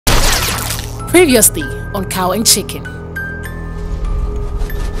Previously on Cow and Chicken.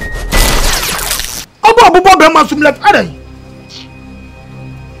 Obo masum left aday.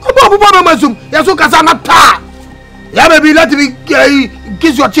 Obo masum. Yaso Kasa na ta. Ya baby let me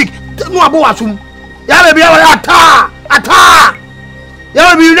kiss your cheek. No abo asum. Ya baby ya ata.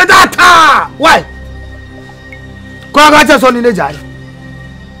 Ya baby let ata. Why? Ko ga cha so ni ne jai.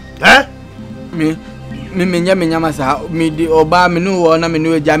 Eh? Me nyama sa me di oba me no wo na me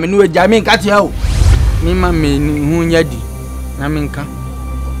no eja me nka te o. Me ma me hu nya di na me nka.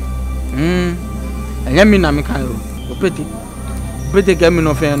 Anya me na me kan o. Opete ke me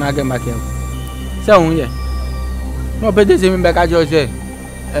no fe na ga make o. Se hu ye. No opete se me be ka jo se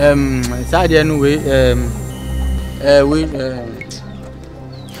sa de no we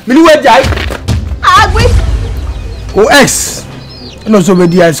me no we jai. Agbe. O ex. No so be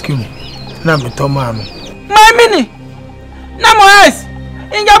di ice cream. Na me to ma no. My mini. Na mo ice.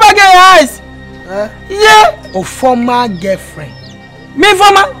 Inga ba get ice. Yeah. O former girlfriend. Me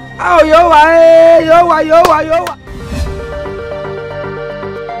former. Oh yo wa.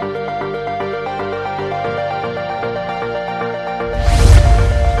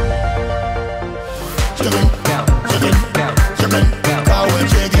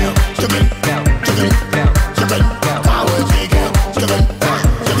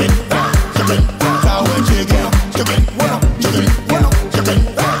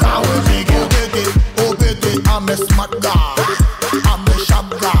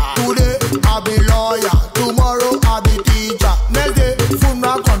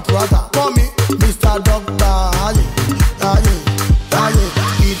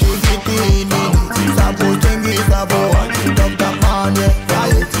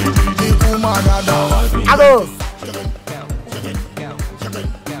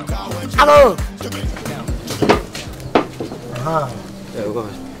 Hello.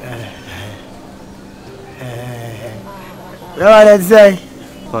 Let's say.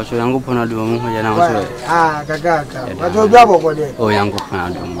 So yangu pona do mo ya na so. Kaka. What you be about there? Oh yangu pona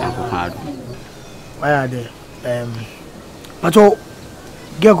do. Why are they? What you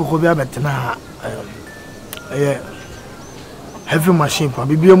get ko be abetena heavy machine pa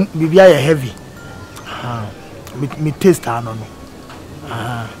bibia ya heavy. Me taste no.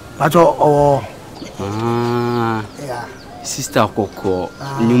 But yeah. Sister Coco,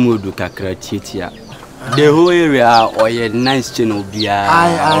 Numudu Kakra Titia. The whole area or a nice channel bia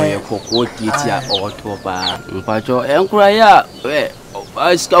or a cocoa titia or topa. Pacho, Enquire,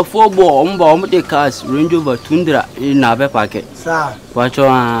 I scoff for bomb the cars, Range Rover Tundra in Nave packet. Sir, Pacho,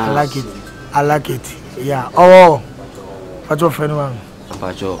 I like it. Yeah. Oh, Pacho, friend one.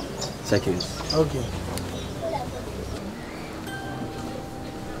 Pacho, seconds. Okay.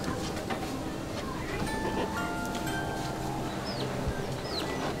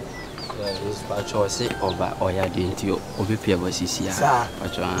 Pacho say over oya didn't you obepia wasisia.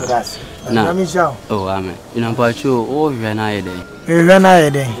 Pacho. Na me show. Oh amen. Ina pacho oh hwe na ye den. Hwe na ye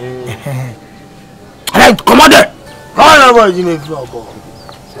den. Right, come on there. How na boy you floor go.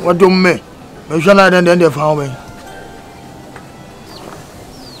 What do me? Me hwe na den dey found me.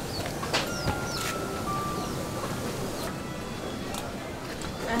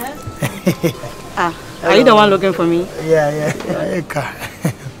 Are you the one looking for me? Yeah.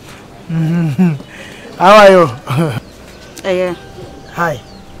 How are you? Yeah. Hi.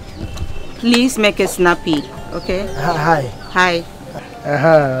 Please make it snappy, okay? Hi.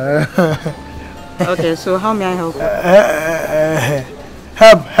 Okay, so how may I help you?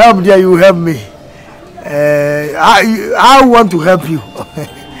 Help there, you help me. I want to help you.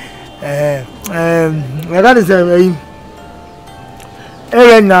 That is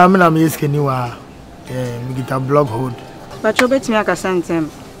now I'm asking you me get a blog hold. But you bet me I can send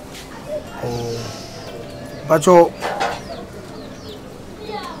him. But you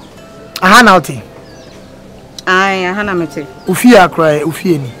Ahanauti. Ahanamete. Ufia cry,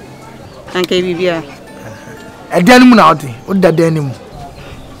 Ufieni. And Kbia. A denim naughty. What the denim?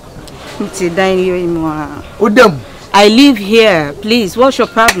 I live here. Please, what's your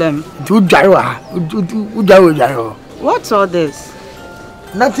problem? What's all this?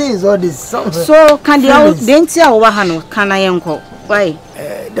 Nothing is all this. So, can you tell Wahano? Can I uncle? Why?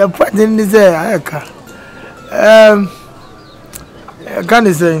 The president is there. Can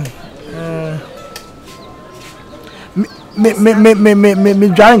you say? Me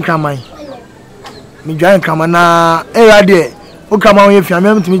drawing camera. Me drawing camera na era there. O camera we fi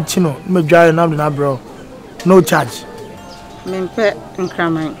am to me chino. Me drawing na bro. No charge. Me pay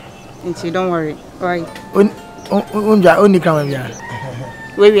camera. Don't worry. Why? Only camera bia.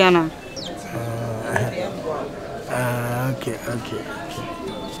 Where we are now? Okay.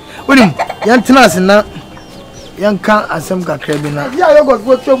 What Yantinas na yanka asem kakra bi na. Ya yo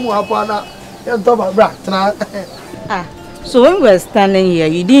go twemu apo na. Yanto ba bra tena. Ah. So when we were standing here,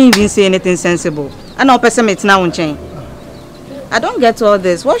 you didn't even say anything sensible. And now person it's now on chain. I don't get all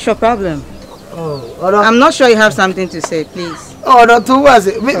this. What's your problem? Oh, I'm not sure you have something to say, please. Oh, not too was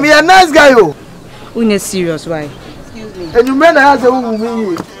it. Me a nice guy, yo. You're serious, why? Excuse me. And you men has a woman.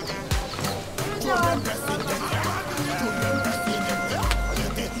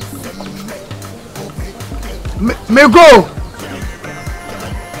 Me go.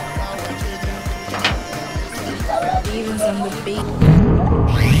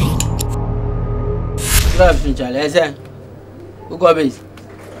 Charlie, I said, who got base?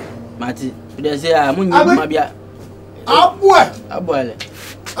 Matty, they say, I'm going to be a boy. A boy.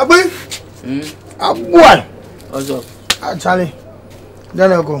 A boy. A boy. Also, Charlie,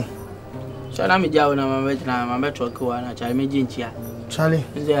 then I go. Shall I be down on my metro and I try me gintia? Charlie,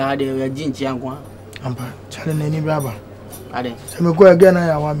 they had a gintia and one. Charlie, any brother. I didn't. So me go again,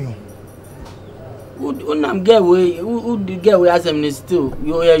 I want you. Who get away? Who did get away as I'm still?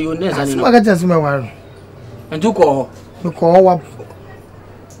 You never. I just me and to call what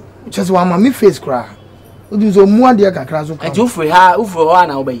just one my face cry. Who do so more dear kakra so and you free her who for one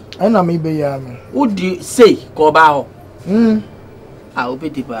obey. I know me be Who do you say call bow? I will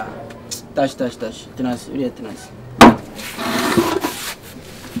pity pa. Touch. Tennis, really tennis.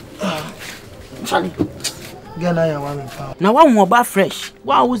 Charlie. Again, I want now one more bar fresh.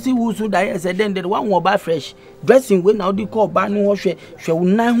 Why was he who so die as a den that one more bar fresh? Dressing when now they call ban wash, shall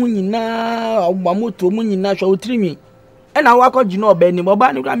not win now, or Mamoto Munina shall trim me. And I walk out, you know, Benny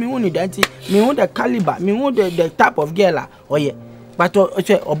Mobani, me only dancing, me on the caliber, me on the type of girl, or ye. But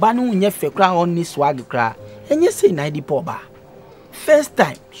Obanu never cry on this swag cry. And you say 90 poor bar. First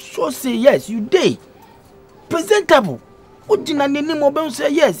time, so say yes, you day. Presentable. Udina Nini Mobile say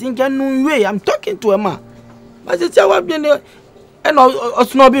yes, in can way. I'm talking to a man. But it's our being and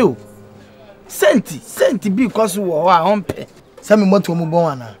snobby. Senti because we are on pay. Some more to move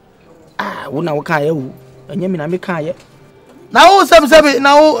on. Ah, when I can't you, and you mean I make can't. Now, some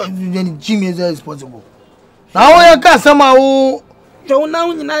now, Jimmy is responsible. Now, I can't somehow. So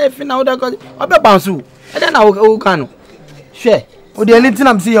now, you know, if you know that got a bounce, and then I will can share. With the anything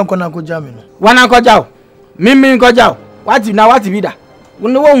I'm seeing, Konako Jamin. One uncle Jow, Mimi got Jow. What you now, what you that?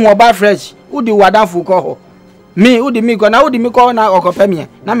 When the one who about fresh, who do what for call me, who did me go now, who did me call now or compare me?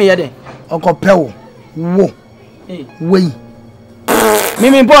 Now me yet. Uncle Pell. Whoa. Way.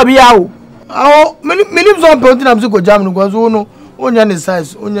 Mimi Bobby out. Oh, many on pointing up to go jam because no onion is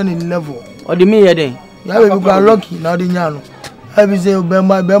size, onion in level. Or the me yet. You have a lucky now, the Yano. I will say,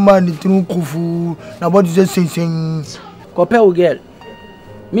 Bema, the true Kufu, now what is this sing? Copel girl.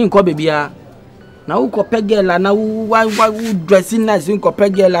 Me and Kobe Bia. Now, Copel girl, and now why dressing nice in Copel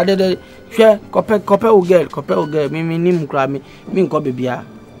girl? I did share Copel girl, me name cry me and Kobe Bia.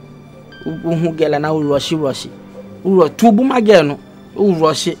 Who girl and now rushy. Who two boom again, who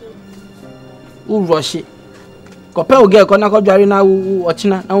rush it. Copel girl, Conako Jarina,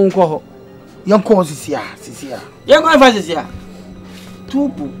 watching, I won't call her. Young cause is here. Young wife is here. Two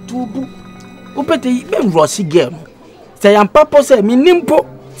boo. Upete, ben rushy girl. Say I'm papa say me nimpo,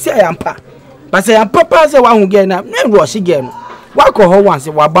 say I am pa. But say I'm papa say one who get na me rush again. Why call her once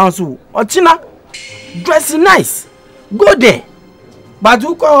wa bounce or china dressing nice. Go there. But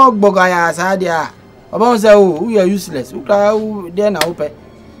who call Bogaya Sadia? About say oh you are useless. Who there na open.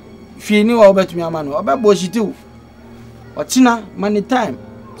 She knew all bet me a man about bullshit too. Or china money time.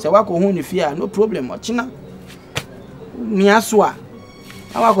 Say why call home fear no problem or china. Me aswa.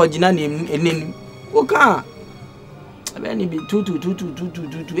 I call Jina name. Okay. Any be two.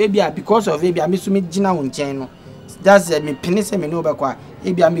 Maybe because of maybe I miss me Gina on channel. That's me penis me no back.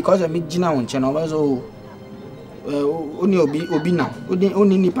 Maybe because of me Gina on channel. Also, only obi now.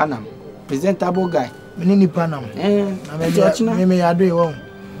 Only ni panam. Presentable guy. Ni panam. I may I do it wrong.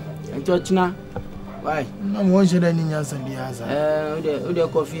 And Georgina, why? No one should any answer the answer. Ude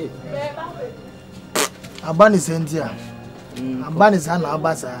coffee. Abani Sentia. Abani San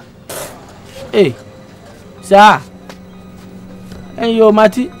Abasa. Hey, sir. And yo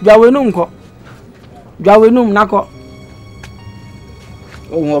mati Jawenum nako.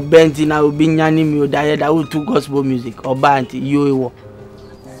 Oh benti na obi nyani mi odaye da wo to gospel music or band yo.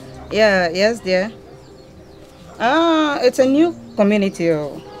 Yeah, yes dear. It's a new community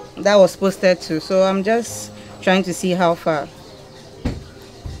that was posted to, so I'm just trying to see how far.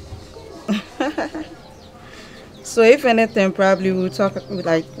 So if anything, probably we'll talk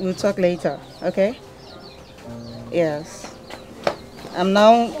later, okay? Yes. I'm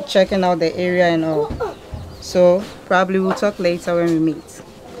now checking out the area and all. So probably we'll talk later when we meet.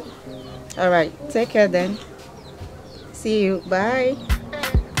 All right. Take care then. See you. Bye.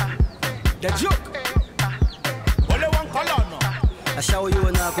 The joke. Only one color no. I show you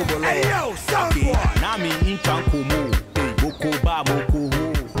an alcohol. Hey yo, okay. Nami in Tankumu. Boko ba boko.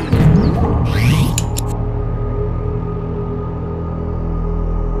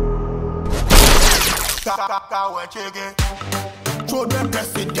 Kaka chicken. Children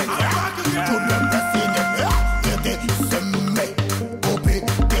president. Children president.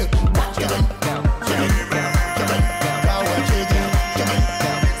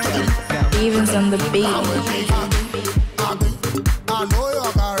 Evens on the beat. I know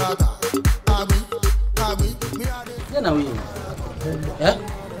your character. Yeah, now we. Yeah.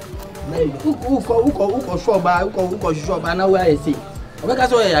 Who shop now where I see. Okay,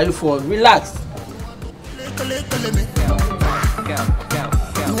 so where are you for? Relax.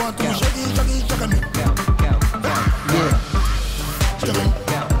 You want to shake me? Yeah.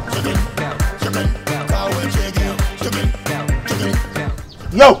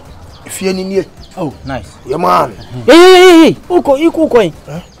 Yo, if you're in here. Oh, nice. Yeah, man. Hey. Who going?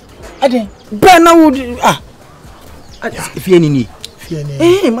 I didn't. Ben, now would if you're in here.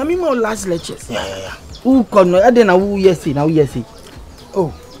 Hey, mommy, my last lectures. Yeah. Who come? I didn't know who yes.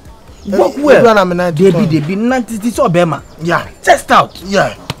 Oh. Walk well. Well. They be 90 so Bema. Yeah. Chest out.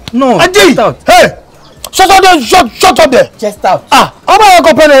 Yeah. No. Chest out. Hey. Shut up there. Chest out. How about your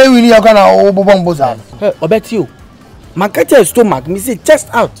company? We need a kind of bomboza. Hey, I bet you. My catcher stomach, me say chest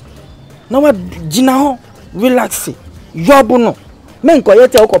out. Now what? Gina, relax. Job no. Men ko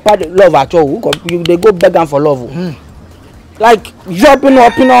yete ko pa love at all. They go begging for love. Like job no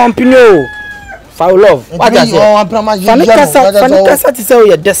opinion. For love. What I say? Funny Kasa to say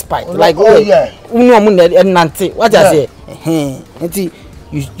you despite. Like yeah. What I say?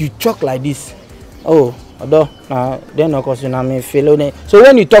 You talk like this. Oh, although then of course you know me feel. So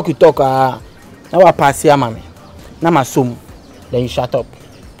when you talk now I pass here, mommy. Now my sum, then you shut up.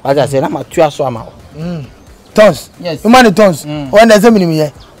 As I said, now my 2 so amount. Tons. Yes. You man tons. When there's a minimum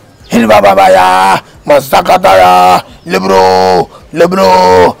here. Hilbabaya, Masakataya, Lebro,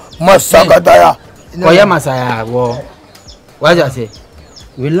 Masakataya. Koya Masaya, what I say?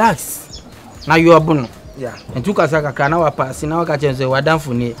 Relax. Now you are born. Yeah. And two Kasa now I pass. Now I catch and say, what done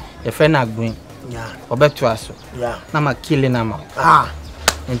for me? A friend not going. Yeah. Or back to us. Yeah. Now I'm killing them.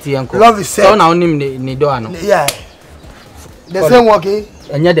 Love is said. So now name the door. Yeah. The same working.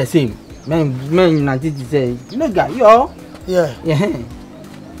 And you're the same. Men, not to say, nigga, yo. Yeah.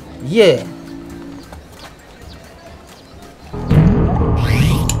 Yeah.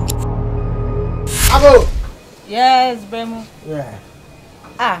 Abo. Yes, Bremo.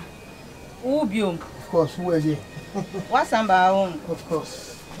 Yeah. Ubium. Of course. Who is it? What's about? Of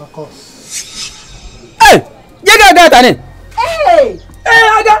course. Hey, you got that, Annie. Hey,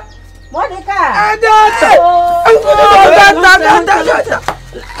 I got. Monica.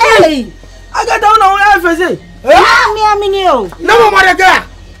 Hey, I got down on FSA. me you. No more Monica.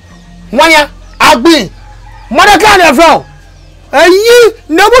 Wanya, Agbi. Monica and Fro. And you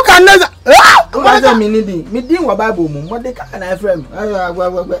never can. What me didn't what Bible, Monica and I friend. Oh,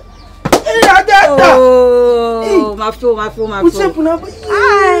 my fool. What's up now?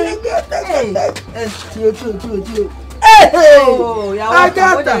 Oh, yeah, I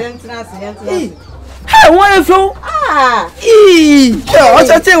got that. Hey, what if you? What's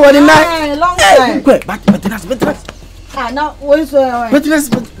that say? What in that? long time. But Now, what's I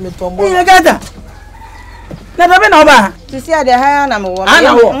got that. Never been over. to see the higher number one?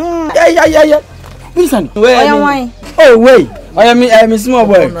 Yeah. Listen, wait. Oh, wait. I am small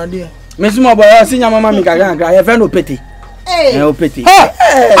boy. Miss Small boy, I see your mama make a grand. I have no pity. Hey, No pity. Maybe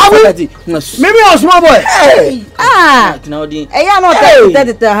a small boy. hey, Now the hey, I'm not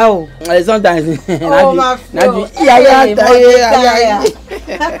that how. sometimes. Oh, my fool. Yeah.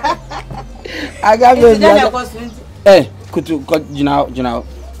 I got you. Hey, could you now?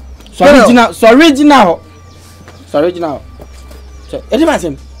 Sorry, now. So,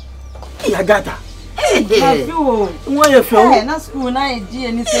 anyone, I got that. My fool. Why you feel? Hey, na school na e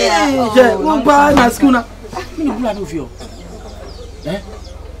any say. One bar na school na. Me no blood of you.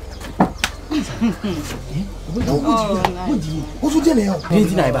 What's with you?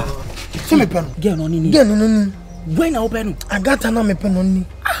 Didn't I ba? See me pen. Girl no ni. When I open. I got an army pen on me.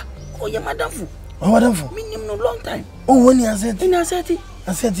 Oh, yeah, madam fu. Oh, madam fu. Me no long time. Oh, when you said In I said it.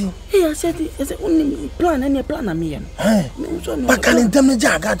 I said it. Hey, I said it. I said only plan any plan na me. Hey. But can you tell me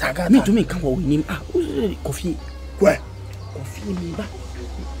I got Me to me come with him. Coffee. Where? Coffee me ba.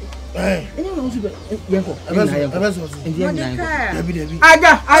 Hey. Anyone wants to be yanko. Aga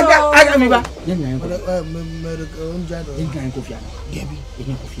me ba. Yanko coffee. Debbie.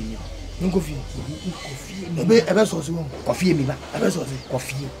 Coffee me. Coffee. Ebe sauce one. Coffee me ba. Ebe sauce.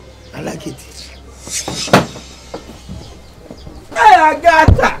 Coffee. I like it. Hey,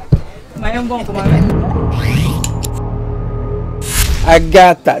 Agatha. My young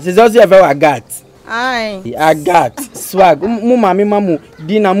Agatha. C'est aussi avec Agatha. Aye. Agatha. Swag. Mu mami mamu.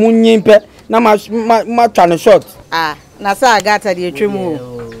 Dina mu nyimpe. Na ma twane short. Ah, na sa Agatha the tremu.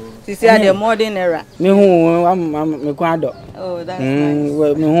 You see the modern era. Me hu me kwado. Oh, that's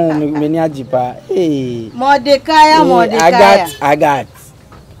nice. Me hu me ni ajipa. Eh. Mordecai. Agatha.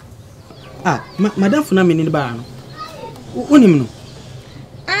 Ah, madam funa me ni ba no. Unim no.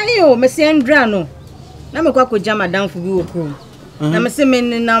 Ayo, me se ndra no. Na me kwa ko jama madam fu bi okru. Na me se me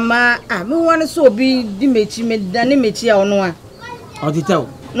na ma me won so obi di mechi me dane mechi a ono a. Otitew.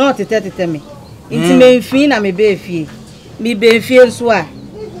 No tete me. Inti me mfi na me be fie. Me be fie nso a.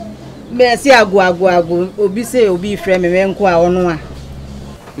 Me se agu obi se obi frɛ me menko a ono a.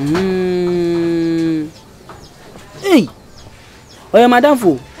 Hey. Oya madam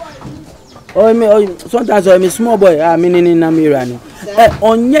fu. Sometimes me small boy meaning na mira no.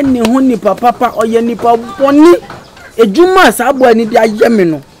 Onye ne ho ni papa oye ni pa boni. Ejuma sa boy ni dia ye me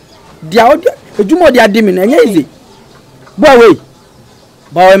no. Dia ejuma dia di me no enye easy. Boy we.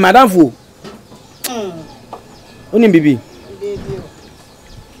 Boy madam fu. Oni bibi.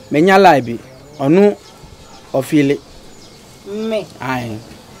 Menya live onu ofile. Me. Ai.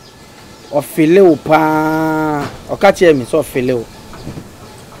 Ofile o pa. Okache me so ofile o.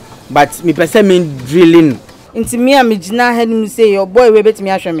 But me person me drilling. Inti me a me gina head me say your boy we bet me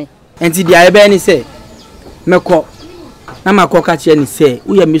ahwe me. Enti dia ebe ni say meko na mako ka che ni say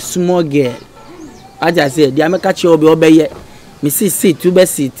wo ye me small girl. Aja say dia me ka che obi obeye me sit to be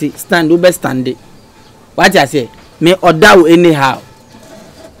sit stand be stand. Aja say me oda wo anyhow.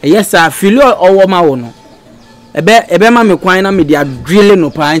 Yes I feel owo ma wo no. Ebe ma me kwan na me dia drilling no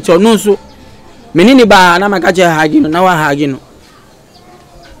pa nti ono so me ni ba na maka che hagi no na wa hagi no.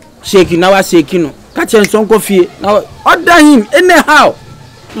 Shake now was shaking no. Catch and son coffee. Now order him anyhow.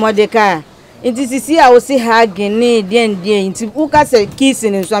 Mordecai. It is see I will see her again into who can say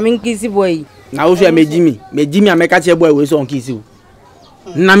kissing and swimming kissy boy. Now if you me Jimmy I make a boy with on kiss you.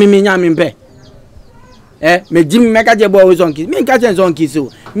 Na me nyam mpe. Me Jimmy make a boy with on kiss. Me catch and son kiss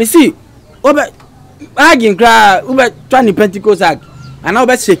you. Me see obe hagging cry obe 20 Pentecost hag. And now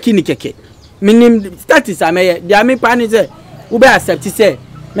be shaking keke. Me name status ameye. Dia me pan say obe accept say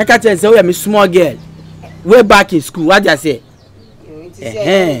make a chance say we am small girl. Way back in school, what I say?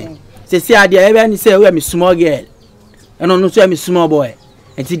 Say idea even say we am small girl. And no say am small boy.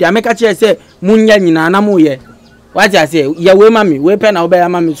 And see the make a chance say munya nyina na mo ye. What I say? Ya we mami, we pen na obey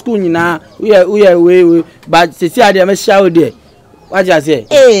mami school nyina. We but say idea me show there. What I say?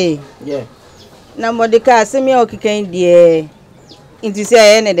 Eh. Yeah. Na Mordecai say me okikan die. Inti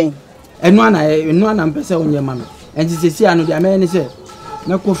say anything. Enu ana mpese onye mami. And say anu dia me ni say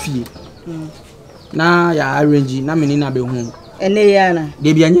na coffee. Na ya arrange na meni na be hu. Ene ya na.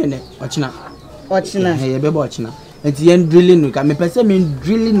 De bia nye ne ochina. Ye be bo ochina. Enti yen drilling no ka me pese me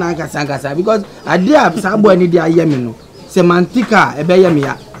drilling na kasa because ade a sa boy ni dia ye me no. Semantica e be ye me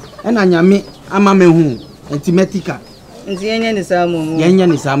ya. E na nyame ama me hu. Enti metika. Enti yenye ni samu. Yenye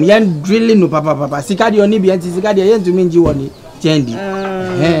ni samu. Yen drilling no papa. Sika de oni bi enti sika de yen tumi nji woni chendi.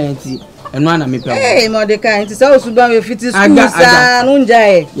 Enti enu ana me pe. Hey Mordecai, enti sa osuba we fiti school sa no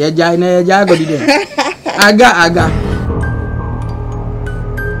njae. Ye jai na ye jai godi dem. Aga.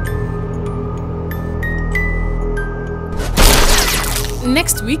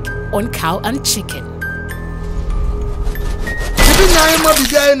 Next week on Cow and Chicken. Bibi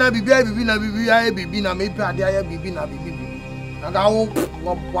na bibi na me pa dia bibi na bibi. Naga wo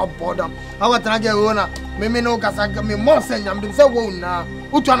bodam. Awa tanaje wo na me no kasa me mo se nyam dem se wo na.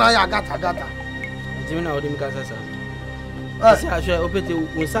 Utwa na ya gata. Enti na odim kasa sa. Say I should opete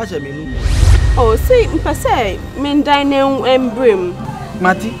wo sa she me nu. Oh, say mpase me dine embrim.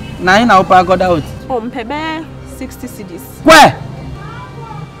 Mati, na ina opa god out. Mpebe 60 cedis. Where?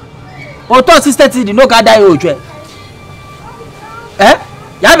 O to 60 cedis no ka die ojwe.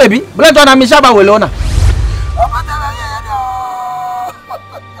 Ya baby, blood on me shaba we lona.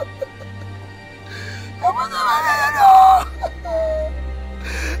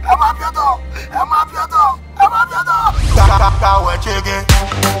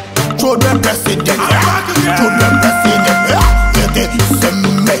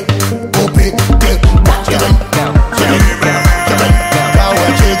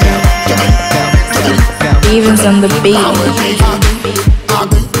 Evens on the beat.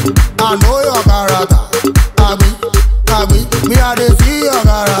 I know your character. Me I dey see your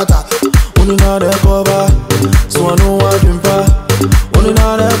character. Only now they cover, so I know I dream pa. Only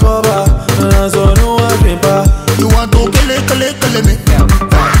now they cover.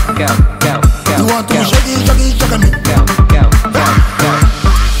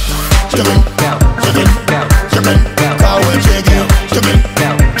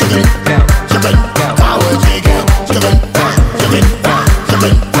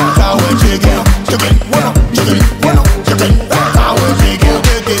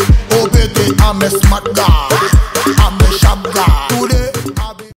 I'm a smart guy.